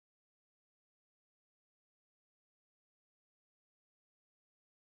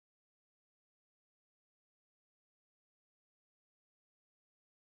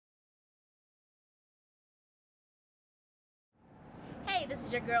this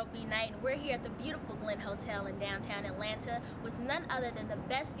is your girl B Night, and we're here at the beautiful Glen Hotel in downtown Atlanta with none other than the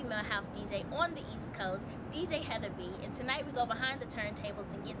best female house DJ on the East Coast, DJ Heather B. And tonight we go behind the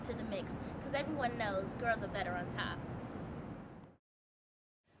turntables and get into the mix, because everyone knows girls are better on top.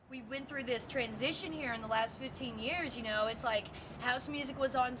 We went through this transition here in the last 15 years, you know. It's like house music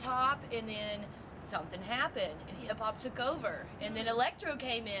was on top, and then something happened, and hip-hop took over, and then electro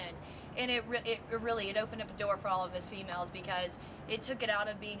came in, and it opened up a door for all of us females, because it took it out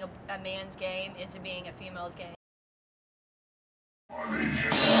of being a man's game into being a female's game.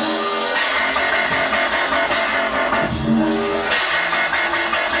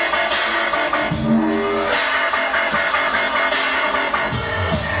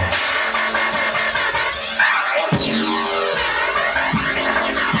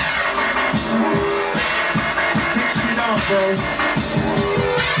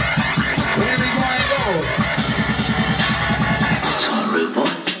 Where we going to go?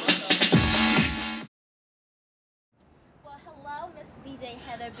 Well, hello, Miss DJ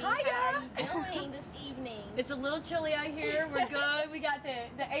Heather B. Hi, How are you doing this evening? It's a little chilly out here. We're good. We got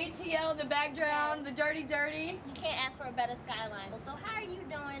the ATL, the background, the dirty. You can't ask for a better skyline. So how are you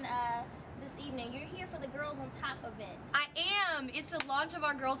doing this evening? You're here for the Girls on Top event. I am. It's the launch of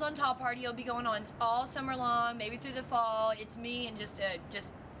our Girls on Top party. It'll be going on all summer long, maybe through the fall. It's me and just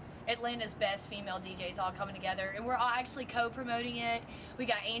Atlanta's best female DJs all coming together, and we're all actually co-promoting it. We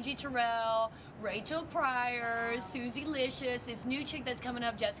got Angie Terrell, Rachel Pryor, Susie Licious, this new chick that's coming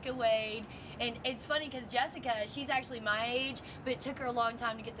up, Jessica Wade. And it's funny because Jessica, she's actually my age, but it took her a long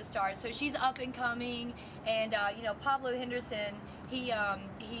time to get the start. So she's up and coming, and you know, Pablo Henderson, he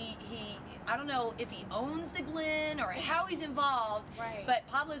I don't know if he owns the Glen or how he's involved, right, but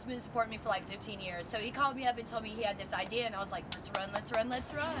Pablo's been supporting me for like 15 years. So he called me up and told me he had this idea, and I was like, let's run, let's run,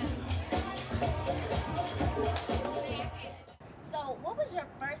 let's run. So what was your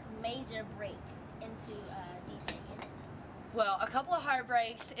first major break into DJing? Well, a couple of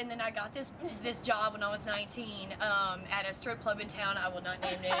heartbreaks, and then I got this job when I was 19 at a strip club in town. I will not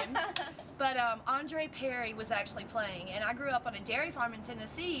name names. But Andre Perry was actually playing, and I grew up on a dairy farm in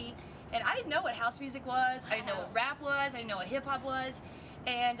Tennessee, and I didn't know what house music was. I didn't know what rap was. I didn't know what hip-hop was.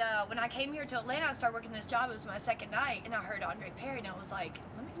 And when I came here to Atlanta, I started working this job. It was my second night, and I heard Andre Perry, and I was like,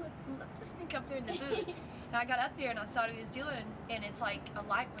 let me sneak up there in the booth. And I got up there, and I saw what he was doing, and it's like a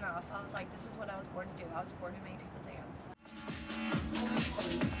light went off. I was like, this is what I was born to do. I was born to make people dance.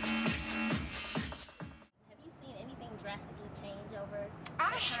 Have you seen anything drastically change over?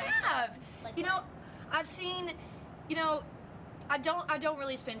 I have. Like you know, I've seen, you know, I don't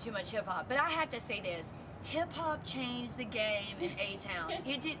really spend too much hip hop, but I have to say this. Hip hop changed the game in A-Town.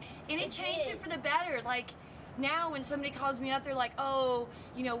 It did, and it changed it for the better. Like, now when somebody calls me up, they're like, oh,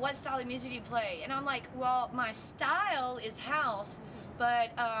 you know, what style of music do you play? And I'm like, well, my style is house,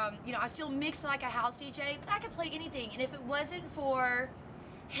 but, you know, I still mix like a house DJ, but I could play anything. And if it wasn't for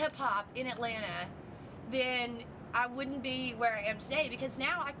hip-hop in Atlanta, then I wouldn't be where I am today, because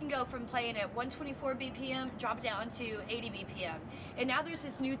now I can go from playing at 124 BPM, drop it down to 80 BPM. And now there's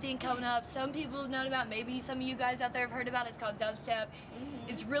this new thing coming up. Some people have known about, maybe some of you guys out there have heard about it. It's called dubstep.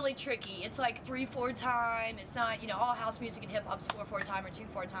 It's really tricky. It's like 3/4 time. It's not, you know, all house music and hip hop's 4/4 time or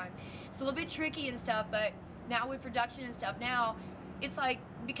 2/4 time. It's a little bit tricky and stuff, but now with production and stuff, now it's like,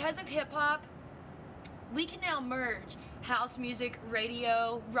 because of hip hop, we can now merge house music,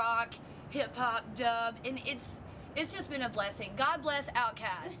 radio, rock, hip hop, dub, and it's just been a blessing. God bless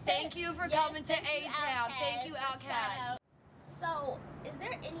Outkast. Thank you for coming to A-Town. Thank you, Outkast. So, is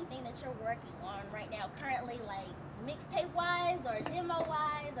there anything that you're working on right now, currently, like mixtape-wise or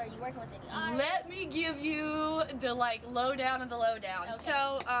demo-wise? Are you working with any artists? Let me give you the lowdown of the lowdown. Okay.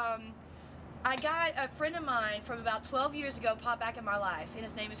 So, I got a friend of mine from about 12 years ago pop back in my life, and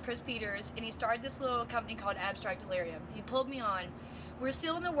his name is Chris Peters, and he started this little company called Abstract Delirium. He pulled me on. We're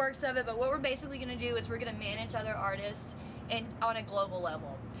still in the works of it, but what we're basically going to do is we're going to manage other artists and on a global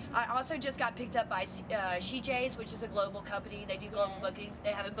level. I also just got picked up by CJ's, which is a global company. They do global bookings.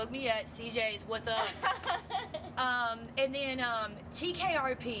 They haven't booked me yet. CJ's, what's up? And then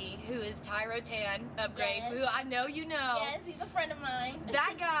TKRP, who is Tyro Tan Upgrade, who I know you know. Yes, he's a friend of mine.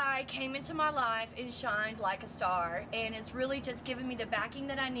 That guy came into my life and shined like a star, and it's really just given me the backing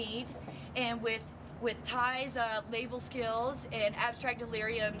that I need. And with Ty's label skills and Abstract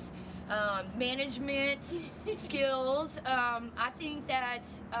Delirium's management skills, I think that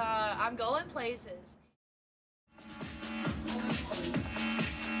I'm going places.